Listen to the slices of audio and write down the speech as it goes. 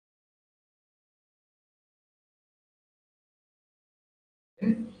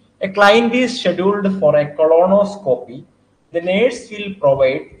a client is scheduled for a colonoscopy, the nurse will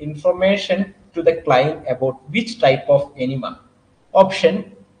provide information to the client about which type of enema. Option: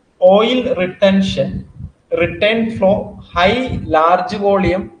 oil retention, return flow, high large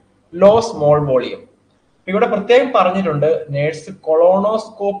volume, low small volume. ഇവിടെ പ്രത്യേകം പറഞ്ഞിട്ടുണ്ട് nurse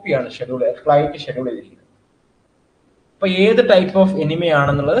colonoscopy ആണ് client schedule ചെയ്തിരിക്കുന്നത്. അപ്പൊ ഏത് type of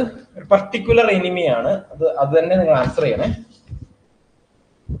എനിമയാണെന്നുള്ളത് ഒരു particular എനിമയാണ്. അത് തന്നെ നിങ്ങൾ ആൻസർ ചെയ്യണേ.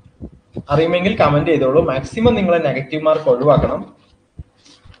 അറിയുമെങ്കിൽ കമന്റ് ചെയ്തോളൂ. മാക്സിമം നിങ്ങൾ നെഗറ്റീവ് മാർക്ക് ഒഴിവാക്കണം.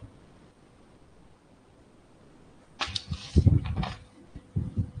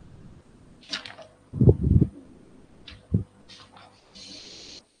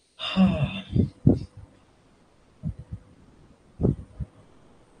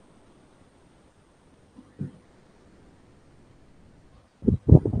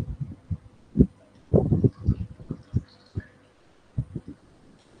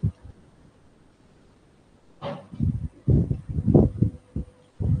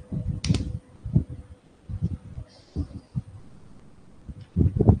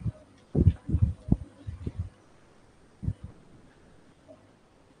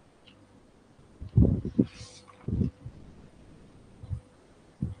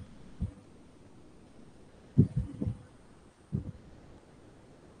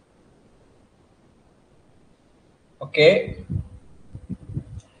 ഓക്കെ,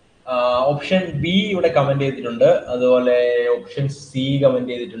 ഓപ്ഷൻ ബി ഇവിടെ കമന്റ് ചെയ്തിട്ടുണ്ട്. അതുപോലെ ഓപ്ഷൻ സി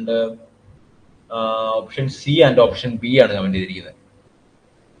കമന്റ് ചെയ്തിട്ടുണ്ട്. Option C and option B ആണ് കമന്റ് ചെയ്തിരിക്കുന്നത്.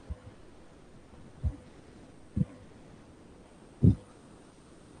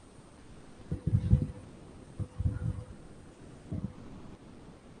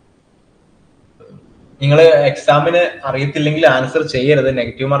 നിങ്ങൾ എക്സാമിന് അറിയത്തില്ലെങ്കിൽ ആൻസർ ചെയ്യരുത്,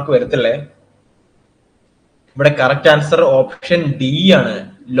 നെഗറ്റീവ് മാർക്ക് വരത്തില്ലേ. ഇവിടെ കറക്റ്റ് ആൻസർ ഓപ്ഷൻ ഡി ആണ്,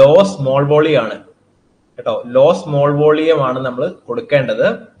 ലോ സ്മോൾ വോളിയം ആണ് കേട്ടോ. ലോ സ്മോൾ വോളിയം ആണ് നമ്മൾ കൊടുക്കേണ്ടത്,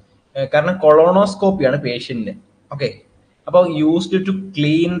 കാരണം കൊളോണോസ്കോപ്പി ആണ് പേഷ്യന്റിന്. ഓക്കെ, അപ്പൊ used to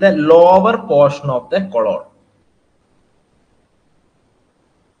clean the lower portion of the Cologne.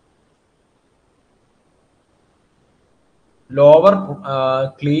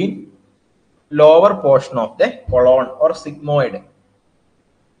 Clean lower portion of the Cologne or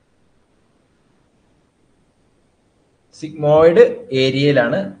sigmoid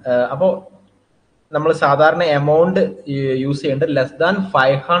ഏരിയയിലാണ്. അപ്പോൾ നമ്മൾ സാധാരണ എമൗണ്ട് യൂസ് ചെയ്യേണ്ടത് ലെസ് ദാൻ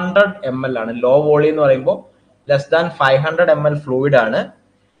 500 ml ആണ്. ലോ വോളിയം എന്ന് പറയുമ്പോൾ ലെസ് ദാൻ 500 ml ഫ്ലൂയിഡ് ആണ്.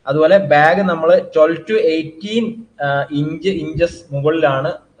 അതുപോലെ ബാഗ് നമ്മൾ 12 to 18 ഇഞ്ചസ്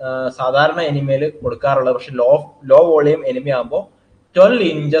മുകളിലാണ് സാധാരണ എനിമയിൽ കൊടുക്കാറുള്ളത്. പക്ഷെ ലോ വോളിയം എനിമ ആകുമ്പോൾ 12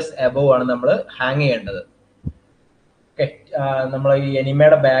 ഇഞ്ചസ് എബവ് ആണ് നമ്മൾ ഹാങ് ചെയ്യേണ്ടത്. ഓക്കെ, നമ്മൾ ഈ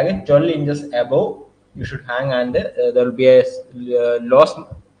എനിമയുടെ bag 12 inches above you should hang, and there will be a low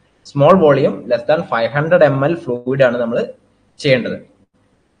small volume less than 500 ml fluid ആണ് നമ്മൾ ചെയ്യേണ്ടത്.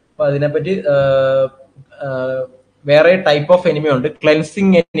 അപ്പൊ അതിനെപ്പറ്റി വേറെ ടൈപ്പ് ഓഫ് എനിമ ഉണ്ട്,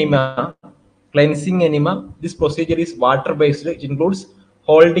 cleansing enema. This procedure is water based. It includes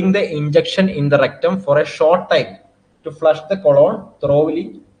holding the injection in the rectum for a short time to flush the colon thoroughly.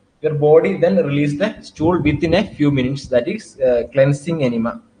 Your body then release the stool within a few minutes. That is cleansing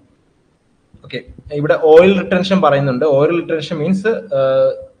enema. Okay, ഇവിടെ oil retention പറയുന്നുണ്ട്. Oil retention means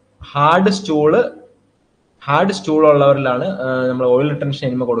hard stool ഉള്ളവരിലാണ് നമ്മൾ oil retention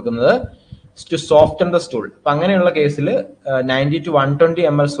enema കൊടുക്കുന്നത്, to soften the stool. അപ്പൊ അങ്ങനെയുള്ള കേസിൽ 90 to 120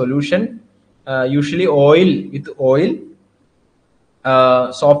 ml solution, usually oil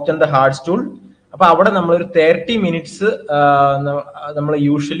soften the hard stool. അപ്പൊ അവിടെ നമ്മളൊരു 30 minutes നമ്മൾ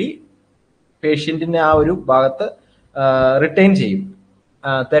യൂഷ്വലി പേഷ്യന്റിന്റെ ആ ഒരു ഭാഗത്ത് റിട്ടൈൻ ചെയ്യും.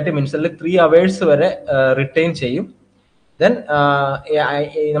 30 minutes അല്ലെങ്കിൽ 3 hours വരെ റിട്ടൈൻ ചെയ്യും. ദെൻ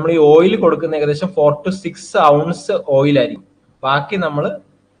നമ്മൾ ഈ ഓയിൽ കൊടുക്കുന്ന ഏകദേശം 4 to 6 ounce ഓയിലായിരിക്കും. ബാക്കി നമ്മൾ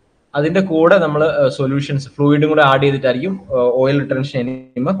അതിന്റെ കൂടെ നമ്മൾ സൊല്യൂഷൻസ് ഫ്ലൂയിഡും കൂടെ ആഡ് ചെയ്തിട്ടായിരിക്കും ഓയിൽ റിട്ടൻഷൻ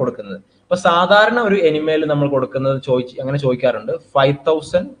എനിമ കൊടുക്കുന്നത്. അപ്പൊ സാധാരണ ഒരു എനിമയിൽ നമ്മൾ കൊടുക്കുന്നത് അങ്ങനെ ചോദിക്കാറുണ്ട്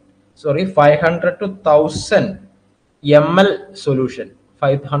 500 to 1000 ml solution.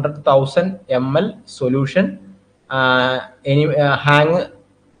 500 to 1000 ml solution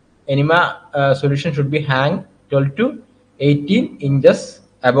enema solution should be hang 12 to 18 inches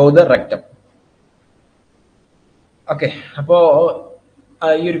above the rectum. Okay, അപ്പോ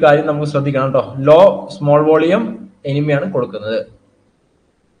ഈ ഒരു കാര്യം നമുക്ക് ശ്രദ്ധിക്കണം കേട്ടോ. ലോ സ്മോൾ വോളിയം എനിമയാണ് കൊടുക്കുന്നത്.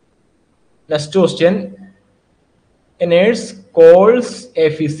 Next question, a nurse calls a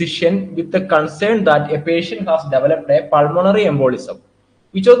physician with the concern that a patient has developed a pulmonary embolism.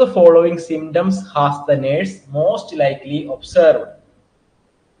 Which of the following symptoms has the nurse most likely observed?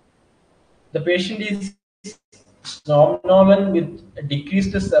 The patient is somnolent with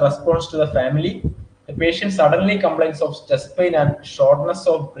decreased response to the family. The patient suddenly complains of chest pain and shortness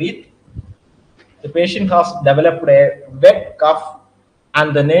of breath. The patient has developed a wet cough and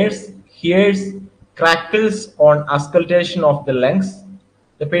the nurse hears crackles on auscultation of the lungs.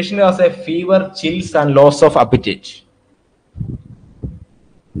 The patient has a fever, chills and loss of appetite.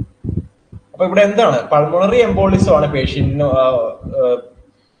 അപ്പോൾ ഇവിടെ എന്താണ് pulmonary embolism ആണ് പേഷ്യന്റിന്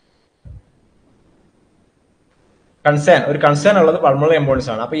ഒരു concern ഉള്ളത് pulmonary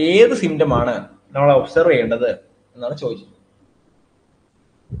embolism ആണ്. അപ്പൊ ഏത് symptom ആണ് നമ്മൾ ഒബ്സർവ് ചെയ്യേണ്ടത് എന്നാണ് ചോദിച്ചത്.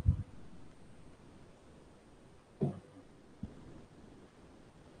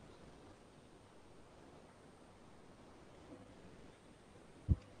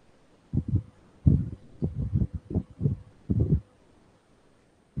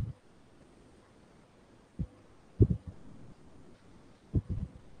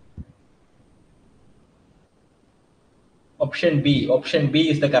 Option B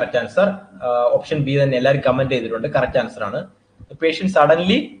is the correct answer. Option B then എല്ലാവരും കമന്റ് ചെയ്തിട്ടുണ്ട്. കറക്റ്റ് ആൻസർ ആണ്. The patient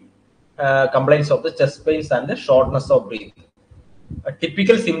suddenly complains of the chest pains and the shortness of breath. A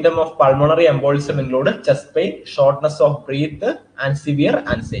typical symptom of pulmonary embolism include chest pain, shortness of breath and severe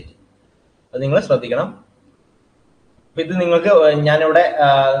anxiety. അത് നിങ്ങൾ ശ്രദ്ധിക്കണം. ഇത് നിങ്ങൾക്ക് ഞാനിവിടെ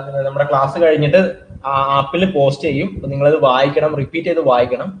നമ്മുടെ class കഴിഞ്ഞിട്ട് ആപ്പിൽ പോസ്റ്റ് ചെയ്യും. നിങ്ങളത് വായിക്കണം, റിപ്പീറ്റ് ചെയ്ത്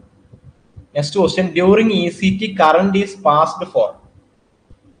വായിക്കണം. Next question, during ECT current is passed for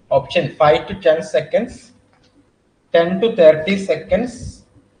option 5 to 10 seconds, 10 to 30 seconds,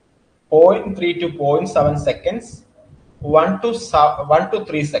 0.3 to 0.7 seconds, 1 to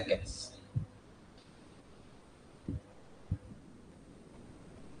 3 seconds.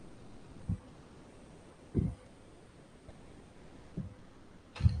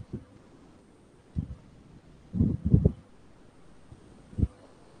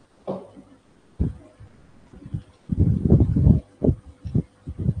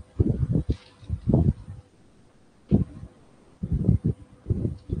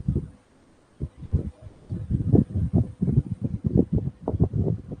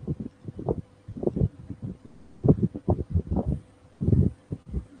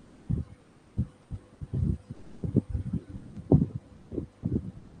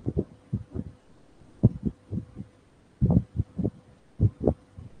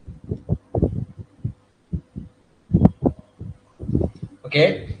 Okay.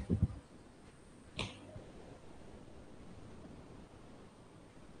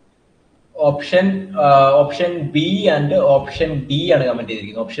 Option B and option D ആണ് കമന്റ്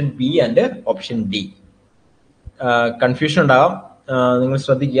ചെയ്തിരിക്കുന്നത്. Option B and option D. Confusion ഉണ്ടാകാം, നിങ്ങൾ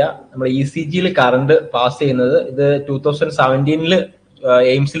ശ്രദ്ധിക്കുക. നമ്മൾ ECGയിൽ current pass ചെയ്യുന്നത് ഇത് 2017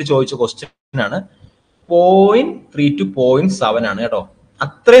 എയിംസിൽ ചോദിച്ച ക്വസ്റ്റ്യൻ ആണ്. 0.3 to 0.7 ആണ് കേട്ടോ.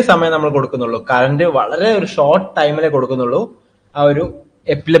 അത്രയും സമയം നമ്മൾ കൊടുക്കുന്നുള്ളൂ. കറണ്ട് വളരെ ഒരു ഷോർട്ട് ടൈമിലേ കൊടുക്കുന്നുള്ളൂ. ആ ഒരു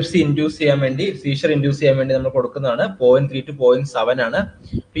എപ്പിലെപ്സി ഇൻഡ്യൂസ് ചെയ്യാൻ വേണ്ടി, സീഷർ ഇൻഡ്യൂസ് ചെയ്യാൻ വേണ്ടി നമ്മൾ കൊടുക്കുന്നതാണ്. 0.3 to 0.7 ആണ്.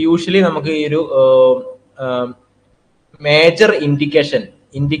 യൂഷ്വലി നമുക്ക് ഈ ഒരു മേജർ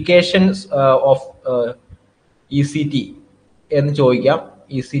ഇൻഡിക്കേഷൻസ് ഓഫ് ECT എന്ന് ചോദിക്കാം.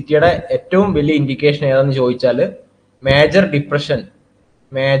 ECTയുടെ ഏറ്റവും വലിയ ഇൻഡിക്കേഷൻ ഏതാണെന്ന് ചോദിച്ചാൽ മേജർ ഡിപ്രഷൻ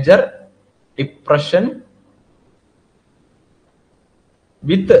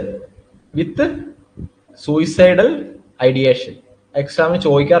വിത്ത് സൂയിസൈഡൽ ഐഡിയേഷൻ. എക്സാമിന്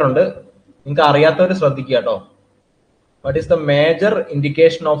ചോദിക്കാറുണ്ട്, നിങ്ങൾക്ക് അറിയാത്തവർ ശ്രദ്ധിക്കുക കേട്ടോ. What is the major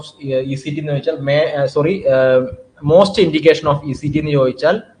indication of ECT എന്ന് ചോദിച്ചാൽ, മോസ്റ്റ് ഇൻഡിക്കേഷൻ ഓഫ് ECT എന്ന്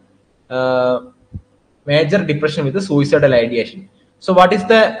ചോദിച്ചാൽ major depression with suicidal ideation. So what is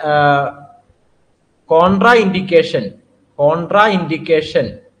the contra indication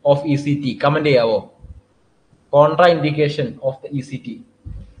of ECT? Comment ചെയ്യാവോ? Contra indication of the ECT.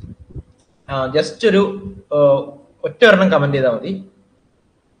 Just ഒരു ഒറ്റ ഒരെണ്ണം comment ചെയ്താൽ മതി.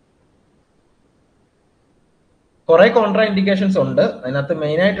 കുറെ കോൺട്രാ ഇൻഡിക്കേഷൻസ് ഉണ്ട്. അതിനകത്ത്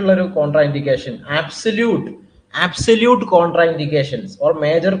മെയിൻ ആയിട്ടുള്ള ഒരു contra indication absolute contraindications or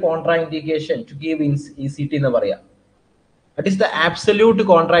major contraindication to give in ECT എന്ന് പറയാം. That is the absolute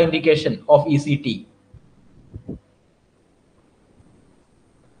contraindication of ECT.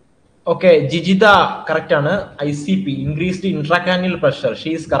 Okay, Jijita correct ആണ്. ICP, increased intracranial pressure.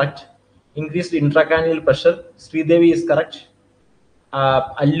 She is correct. Increased intracranial pressure. Sridevi is correct.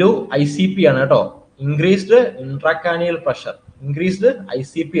 Allu ICP ആണ് കേട്ടോ. Increased intracranial pressure. Increased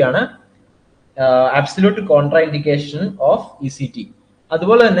ICP ആണ് absolute contraindication of ECT.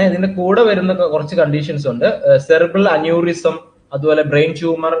 അതുപോലെ തന്നെ ഇതിന്റെ കൂടെ വരുന്ന കുറച്ച് കണ്ടീഷൻസ് ഉണ്ട്. സെറിബ്രൽ അന്യൂറിസം, അതുപോലെ brain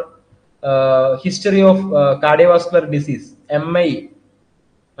tumour, history of cardiovascular disease, MI,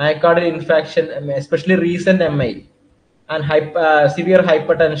 myocardial infarction, especially recent MI, and severe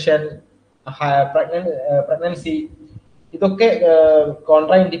hypertension, pregnancy, ഇതൊക്കെ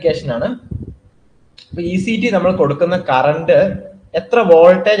കോൺട്രാ ഇൻഡിക്കേഷൻ ആണ്. ഇപ്പൊ ECT നമ്മൾ കൊടുക്കുന്ന കറണ്ട് എത്ര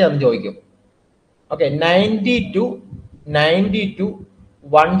വോൾട്ടേജ് എന്ന് ചോദിക്കും. ഓക്കെ, 90 to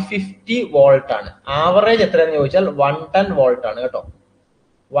 150 വോൾട്ട് ആണ്. ആവറേജ് എത്രയാണെന്ന് ചോദിച്ചാൽ 110 വോൾട്ട് ആണ് കേട്ടോ.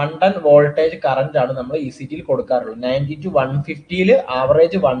 110 വോൾട്ടേജ് കറന്റ് ആണ് നമ്മൾ ECTയിൽ കൊടുക്കാറുള്ളത്. 90 to 150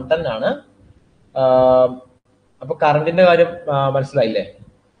 ആവറേജ് 110 ആണ്. അപ്പൊ കറണ്ടിന്റെ കാര്യം മനസ്സിലായില്ലേ?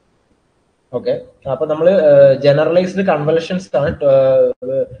 ഓക്കെ, അപ്പൊ നമ്മൾ ജനറലൈസ്ഡ് കൺവൽഷൻസ് ആണ്.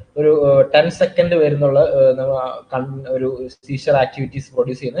 ഒരു 10 സെക്കൻഡ് വരുന്നുള്ള ഒരു സീഷർ ആക്ടിവിറ്റീസ്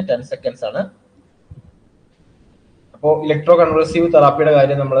പ്രൊഡ്യൂസ് ചെയ്യുന്നത് 10 സെക്കൻഡ്സ് ആണ്. അപ്പോൾ ഇലക്ട്രോ കൺവൾസീവ് തെറാപ്പിയുടെ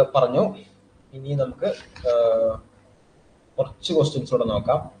കാര്യം നമ്മൾ പറഞ്ഞു. ഇനി നമുക്ക് കുറച്ച് ക്വസ്റ്റ്യൻസ് കൂടെ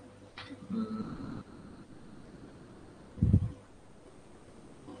നോക്കാം.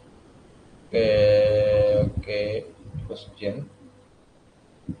 Question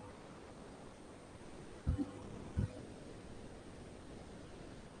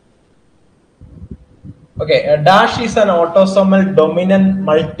okay, DASH is an autosomal dominant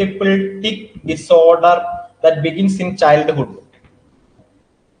multiple tic disorder that begins in childhood.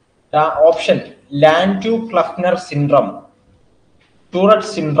 Option: Landau-Kleffner syndrome, Tourette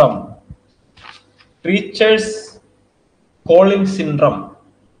syndrome, Treacher's-Collins syndrome,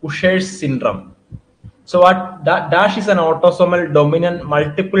 Usher's syndrome. So what DASH is an autosomal dominant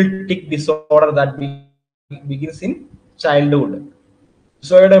multiple tic disorder that begins in childhood.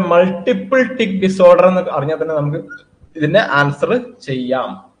 So ഇവിടെ multiple ടിക് disorder എന്ന് അറിഞ്ഞാൽ തന്നെ നമുക്ക് ഇതിന്റെ answer ചെയ്യാം.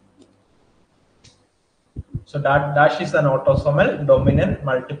 So DASH is an autosomal dominant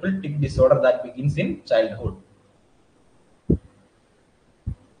multiple tic disorder that begins in childhood.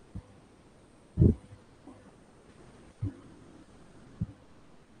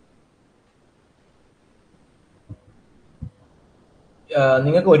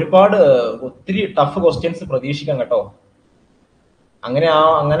 നിങ്ങൾക്ക് ഒത്തിരി tough questions പ്രതീക്ഷിക്കാം കേട്ടോ.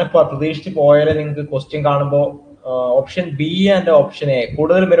 അങ്ങനെ പ്രതീക്ഷിച്ച് പോയാലേ നിങ്ങൾക്ക് ക്വസ്റ്റ്യൻ കാണുമ്പോൾ option B and option A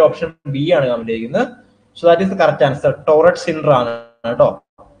കൂടുതലും പേര് ഓപ്ഷൻ ബി ആണ് കമന്റ് ചെയ്യുന്നത്. So that is the correct answer. ടോററ്റ് syndrome ആണ് കേട്ടോ.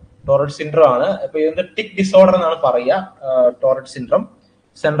 ടോററ്റ് സിൻഡ്രോം ആണ്. ഇപ്പൊ ഇതിന്റെ ടിക് ഡിസോർഡർ എന്നാണ് പറയുക. ടോററ്റ് syndrome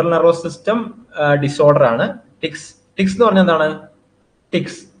central nervous system disorder ആണ്. ടിക്സ് എന്ന് പറഞ്ഞാൽ എന്താണ്?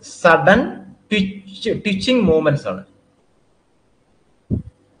 ടിക്സ് സഡൻ ട്വിച്ചിങ് മൂവ്മെന്റ്സ് ആണ്.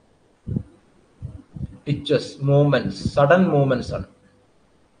 Twitches, movements, sudden movements ആണ്.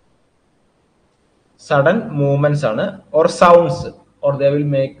 Sudden movements ആണ്. Or sounds, or they will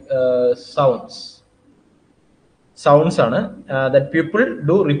make sounds ആണ് that people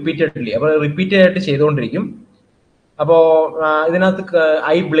do repeatedly. അപ്പോൾ റിപ്പീറ്റഡ് ആയിട്ട് ചെയ്തുകൊണ്ടിരിക്കും. അപ്പോ ഇതിനകത്ത്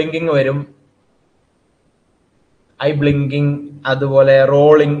ഐ ബ്ലിങ്കിങ് വരും. ഐ ബ്ലിങ്കിങ്, അതുപോലെ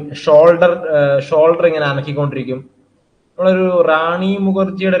റോളിങ്, ഷോൾഡർ ഇങ്ങനെ അനക്കിക്കൊണ്ടിരിക്കും. നമ്മളൊരു റാണി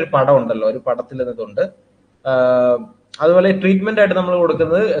മുഖർജിയുടെ ഒരു പടം ഉണ്ടല്ലോ, ഒരു പടത്തിൽ ഇതുണ്ട്. അതുപോലെ ട്രീറ്റ്മെന്റ് ആയിട്ട് നമ്മൾ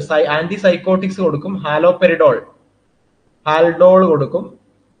കൊടുക്കുന്നത് ആന്റി സൈക്കോട്ടിക്സ് കൊടുക്കും. ഹാലോപെരിഡോൾ കൊടുക്കും.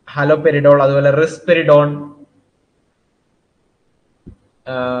 ഹാലോപെരിഡോൾ, അതുപോലെ റിസ്പെരിഡോൺ,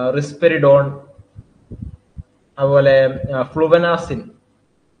 അതുപോലെ ഫ്ലുവനാസിൻ.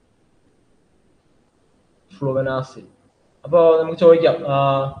 അപ്പൊ നമുക്ക് ചോദിക്കാം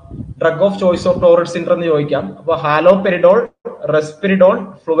drug of choice of ടോററ്റ് syndrome എന്ന് ചോദിക്കാം. അപ്പൊ ഹാലോപെരിഡോൾ, റെസ്പെരിഡോൺ,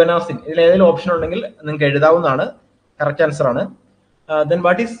 ഫ്ലുവനാസിൻ, ഇതിൽ ഏതെങ്കിലും ഓപ്ഷൻ ഉണ്ടെങ്കിൽ നിങ്ങൾക്ക് എഴുതാവുന്നതാണ്. കറക്റ്റ് ആൻസർ ആണ്. Then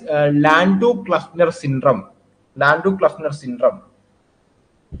what is ലാൻഡു-ക്ലഫ്നർ syndrome? ലാൻഡു-ക്ലഫ്നർ syndrome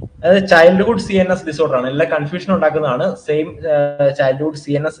അതായത് ചൈൽഡ്ഹുഡ് CNS ഡിസോർഡർ ആണ്. എല്ലാ കൺഫ്യൂഷൻ ഉണ്ടാക്കുന്നതാണ്. സെയിം ചൈൽഡ്ഹുഡ്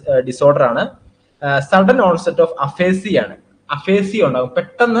CNS ഡിസോർഡർ ആണ്. സഡൻ ഓൺസെറ്റ് ഓഫ് അഫേസിയ ആണ്. അഫേസിയ ഉണ്ടാകും,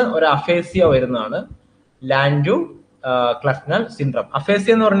 പെട്ടെന്ന് ഒരു അഫേസിയ വരുന്നതാണ് ലാൻഡു-ക്ലഫ്നർ സിൻഡ്രോം.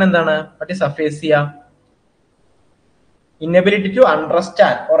 അഫേസിയ എന്ന് പറഞ്ഞാൽ എന്താണ്? What is aphasia? Inability to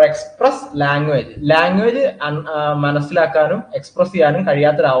understand or express language മനസ്സിലാക്കാനും എക്സ്പ്രസ് ചെയ്യാനും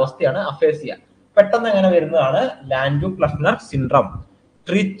കഴിയാത്തൊരവസ്ഥയാണ് അഫേസിയ. പെട്ടെന്ന് അങ്ങനെ വരുന്നതാണ് ലാൻഡു-ക്ലഫ്നർ സിൻഡ്രോം.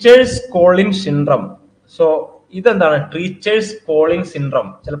 ട്രീച്ചേഴ്സ്-കോളിൻ സിൻഡ്രോം. സോ ഇതെന്താണ് ട്രീച്ചേഴ്സ്-കോളിൻ സിൻഡ്രോം?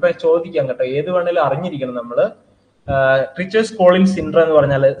 ചിലപ്പോൾ ചോദിക്കാം കേട്ടോ, ഏത് വേണേലും അറിഞ്ഞിരിക്കണം നമ്മള്. ട്രീച്ചേഴ്സ്-കോളിൻ സിൻഡ്രോം എന്ന്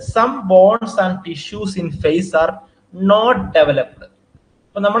പറഞ്ഞാൽ some bones and tissues in phase are not developed.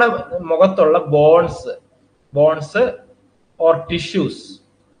 അപ്പൊ നമ്മുടെ മുഖത്തുള്ള bones or tissues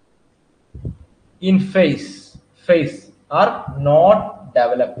in face are not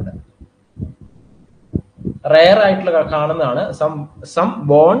developed. Rare ആയിട്ടുള്ള കാണുന്നതാണ്. some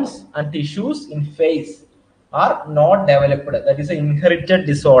bones and tissues in face are not developed. That is an inherited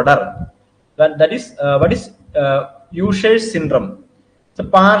disorder. That is what is Usher's syndrome. So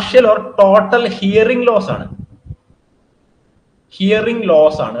partial or total hearing loss ആണ്. Hearing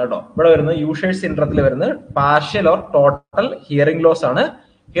loss ആണ് കേട്ടോ ഇവിടെ വരുന്നത്. യൂഷേഴ്സ് സിൻഡ്രത്തിൽ വരുന്നത് partial or total hearing loss ആണ്.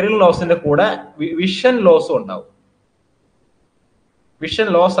 Hearing ലോസിന്റെ കൂടെ vision ലോസും ഉണ്ടാവും. vision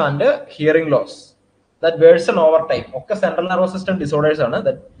loss and hearing loss that worsen over time. Okay, central nervous system disorders are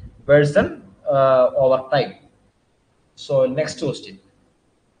that worsen over time. So next question.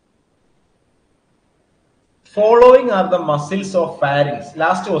 Following are the muscles of pharynx.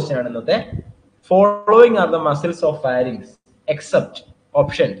 Last question ആണ് ഇന്നത്തെ. Following are the muscles of pharynx except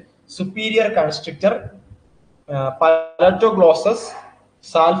option superior constrictor, palatoglossus,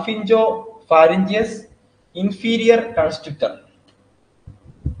 salpingopharyngeus, inferior constrictor.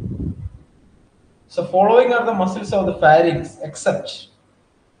 So following are the muscles of the pharynx except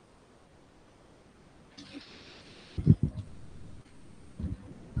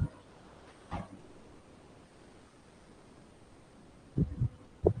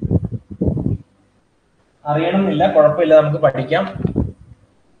അറിയണമെന്നില്ല, കുഴപ്പമില്ല, നമുക്ക് പഠിക്കാം.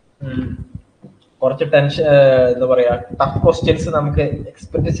 കുറച്ച് tension എന്താ പറയാ, tough questions നമുക്ക്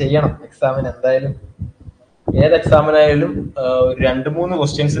expect ചെയ്യണം എക്സാമിന്. എന്തായാലും ഏത് എക്സാമിനായാലും 2-3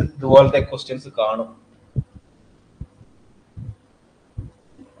 ക്വസ്റ്റ്യൻസ് ഇതുപോലത്തെ ക്വസ്റ്റ്യൻസ് കാണും.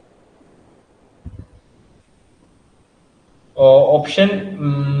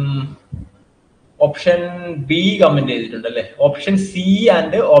 ഓപ്ഷൻ ബി കമന്റ് ചെയ്തിട്ടുണ്ട് അല്ലെ. Option C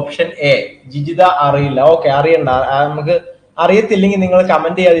and option A Jijitha അറിയില്ല. ഓക്കെ, അറിയണ്ട, നമുക്ക് അറിയത്തില്ലെങ്കിൽ നിങ്ങൾ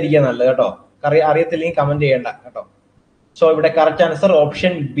കമന്റ് ചെയ്യാതിരിക്കുക നല്ലത് കേട്ടോ. അറിയത്തില്ലെങ്കിൽ കമന്റ് ചെയ്യണ്ട കേട്ടോ. സോ ഇവിടെ കറക്റ്റ് ആൻസർ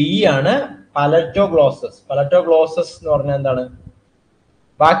ഓപ്ഷൻ ബി ആണ്, പലറ്റോഗ്ലോസസ്. പലറ്റോഗ്ലോസസ് എന്ന് പറഞ്ഞാൽ എന്താണ്?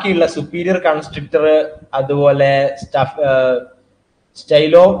 ബാക്കിയുള്ള സുപ്പീരിയർ കൺസ്ട്രിക്ടർ, അതുപോലെ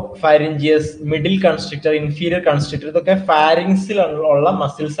സ്റ്റൈലോ ഫാരിഞ്ചിയസ്, മിഡിൽ കൺസ്ട്രിക്ടർ, ഇൻഫീരിയർ കൺസ്ട്രിക്ടർ, ഇതൊക്കെ ഫാരിങ്സിലുള്ള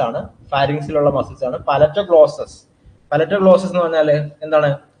മസിൽസ് ആണ്. ഫാരിങ്സിലുള്ള മസിൽസ് ആണ് പലറ്റോഗ്ലോസസ്. പലറ്റോഗ്ലോസസ് എന്ന് പറഞ്ഞാല് എന്താണ്?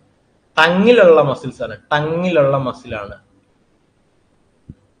 ടങ്ങിലുള്ള മസിൽസ് ആണ്. ടങ്ങിലുള്ള മസിലാണ്.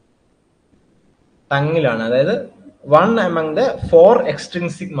 ടങ്ങിലാണ്, അതായത് 1 among the 4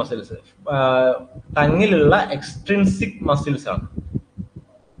 extrinsic muscles. ടങ്ങിലുള്ള extrinsic muscles ആണ്.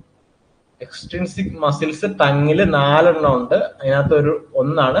 എക്സ്ട്രിൻസിക് മസിൽസ് ടങ്ങില് 4 എണ്ണം ഉണ്ട്. അതിനകത്ത്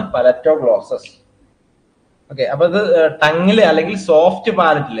ഒന്നാണ് പലറ്റോഗ്ലോസസ്. ഓക്കെ, അപ്പൊ ഇത് ടങ്ങില് അല്ലെങ്കിൽ സോഫ്റ്റ്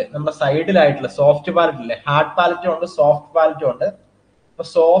പാലറ്റില്, നമ്മുടെ സൈഡിലായിട്ടുള്ള സോഫ്റ്റ് പാലറ്റില്ലേ, ഹാർഡ് പാലറ്റും ഉണ്ട്, സോഫ്റ്റ് പാലറ്റും ഉണ്ട്. അപ്പൊ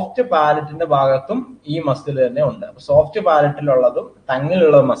സോഫ്റ്റ് പാലറ്റിന്റെ ഭാഗത്തും ഈ മസിൽ തന്നെ ഉണ്ട്. അപ്പൊ സോഫ്റ്റ് പാലറ്റിലുള്ളതും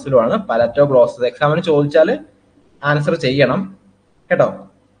ടങ്ങിലുള്ള മസിലുമാണ് പലറ്റോഗ്ലോസസ്. എക്സാമിന് ചോദിച്ചാല് ആൻസർ ചെയ്യണം കേട്ടോ.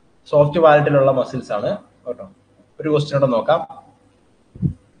 സോഫ്റ്റ് പാലറ്റിലുള്ള മസിൽസ് ആണ് കേട്ടോ. ഒരു ക്വസ്റ്റ്യൻ കൂടെ നോക്കാം.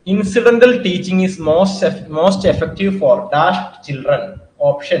 Incidental teaching is most effective for dashed children.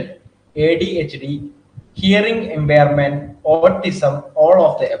 Option ADHD, hearing impairment, autism, all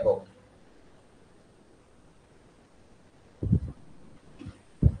of the above.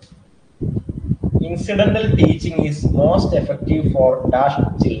 Incidental teaching is most effective for dashed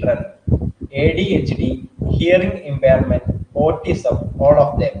children. ADHD, hearing impairment, autism, all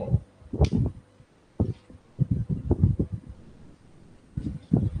of the above.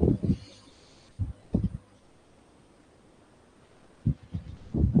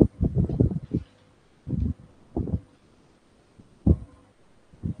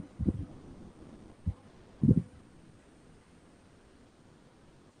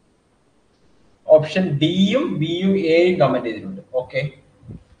 Option ഡിയും ബിയും എയും comment ചെയ്തിട്ടുണ്ട്. Okay,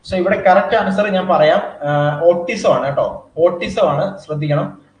 so ഇവിടെ correct answer ഞാൻ പറയാം. Autism ആണ് കേട്ടോ. Autism ആണ്, ശ്രദ്ധിക്കണം.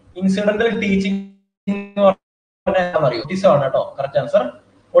 ഇൻസിഡന്റൽ ടീച്ചിങ് ഓട്ടിസം ആണ് കേട്ടോ കറക്റ്റ് ആൻസർ.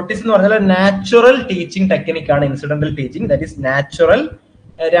 ഓട്ടിസം എന്ന് പറഞ്ഞാൽ നാച്ചുറൽ ടീച്ചിങ് ടെക്നിക് ആണ് incidental teaching. That is natural.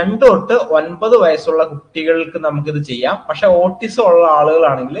 2 തൊട്ട് 9 വയസ്സുള്ള കുട്ടികൾക്ക് നമുക്കിത് ചെയ്യാം. പക്ഷെ ഓട്ടിസം ഉള്ള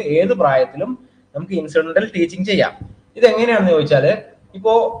ആളുകളാണെങ്കിൽ ഏത് പ്രായത്തിലും നമുക്ക് ഇൻസിഡന്റൽ ടീച്ചിങ് ചെയ്യാം. ഇത് എങ്ങനെയാണെന്ന് ചോദിച്ചാല്,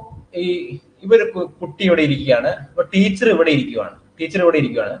 ഇപ്പോ ഇവര് കുട്ടി ഇവിടെ ഇരിക്കുകയാണ്, ഇപ്പൊ ടീച്ചർ ഇവിടെ ഇരിക്കുവാണ്,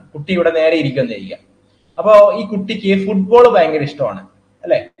 കുട്ടി ഇവിടെ നേരെ ഇരിക്കുമെന്ന് ഇരിക്കുക. അപ്പൊ ഈ കുട്ടിക്ക് ഫുട്ബോൾ ഭയങ്കര ഇഷ്ടമാണ്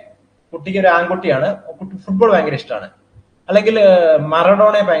അല്ലെ. കുട്ടിക്ക് ഒരു ആൺകുട്ടിയാണ്, ഫുട്ബോൾ ഭയങ്കര ഇഷ്ടമാണ്. അല്ലെങ്കിൽ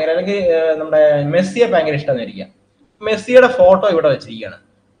മറഡോണയെ ഭയങ്കര, അല്ലെങ്കിൽ നമ്മുടെ മെസ്സിയെ ഭയങ്കര ഇഷ്ടമെന്ന് ഇരിക്കുക. മെസ്സിയുടെ ഫോട്ടോ ഇവിടെ വെച്ചിരിക്കുകയാണ്.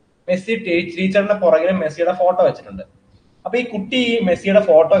 മെസ്സി ടീച്ചറിന്റെ പുറകിൽ മെസ്സിയുടെ ഫോട്ടോ വെച്ചിട്ടുണ്ട്. അപ്പൊ ഈ കുട്ടി മെസ്സിയുടെ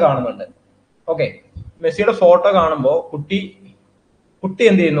ഫോട്ടോ കാണുന്നുണ്ട്. ഓക്കെ, മെസ്സിയുടെ ഫോട്ടോ കാണുമ്പോൾ കുട്ടി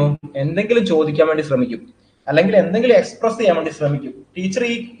എന്ത് ചെയ്യുന്നു? എന്തെങ്കിലും ചോദിക്കാൻ വേണ്ടി ശ്രമിക്കും, അല്ലെങ്കിൽ എന്തെങ്കിലും എക്സ്പ്രസ് ചെയ്യാൻ വേണ്ടി ശ്രമിക്കും.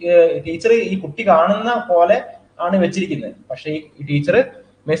 ടീച്ചർ ഈ കുട്ടി കാണുന്ന പോലെ ആണ് വെച്ചിരിക്കുന്നത്. പക്ഷെ ഈ ടീച്ചർ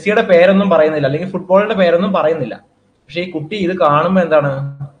മെസ്സിയുടെ പേരൊന്നും പറയുന്നില്ല, അല്ലെങ്കിൽ ഫുട്ബോളിന്റെ പേരൊന്നും പറയുന്നില്ല. പക്ഷെ ഈ കുട്ടി ഇത് കാണുമ്പോൾ എന്താണ്?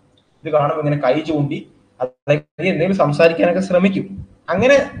 ഇത് കാണുമ്പോൾ ഇങ്ങനെ കൈ ചൂണ്ടി അല്ലെങ്കിൽ എന്തെങ്കിലും സംസാരിക്കാനൊക്കെ ശ്രമിക്കും.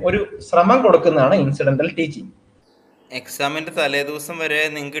 അങ്ങനെ ഒരു ശ്രമം കൊടുക്കുന്നതാണ് ഇൻസിഡന്റൽ ടീച്ചിങ്. എക്സാമിൻ്റെ തലേദിവസം വരെ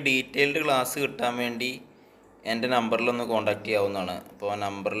നിങ്ങൾക്ക് ഡീറ്റെയിൽഡ് ക്ലാസ് കിട്ടാൻ വേണ്ടി എൻ്റെ നമ്പറിലൊന്ന് കോൺടാക്റ്റ് ചെയ്യാവുന്നതാണ്. അപ്പോൾ ആ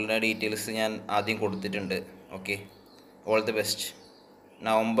നമ്പറിലെ ഡീറ്റെയിൽസ് ഞാൻ ആദ്യം കൊടുത്തിട്ടുണ്ട്. Okay, all the best.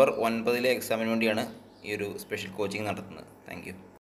 November 9 എക്സാമിന് വേണ്ടിയാണ് ഈ ഒരു സ്പെഷ്യൽ കോച്ചിങ് നടത്തുന്നത്. Thank you.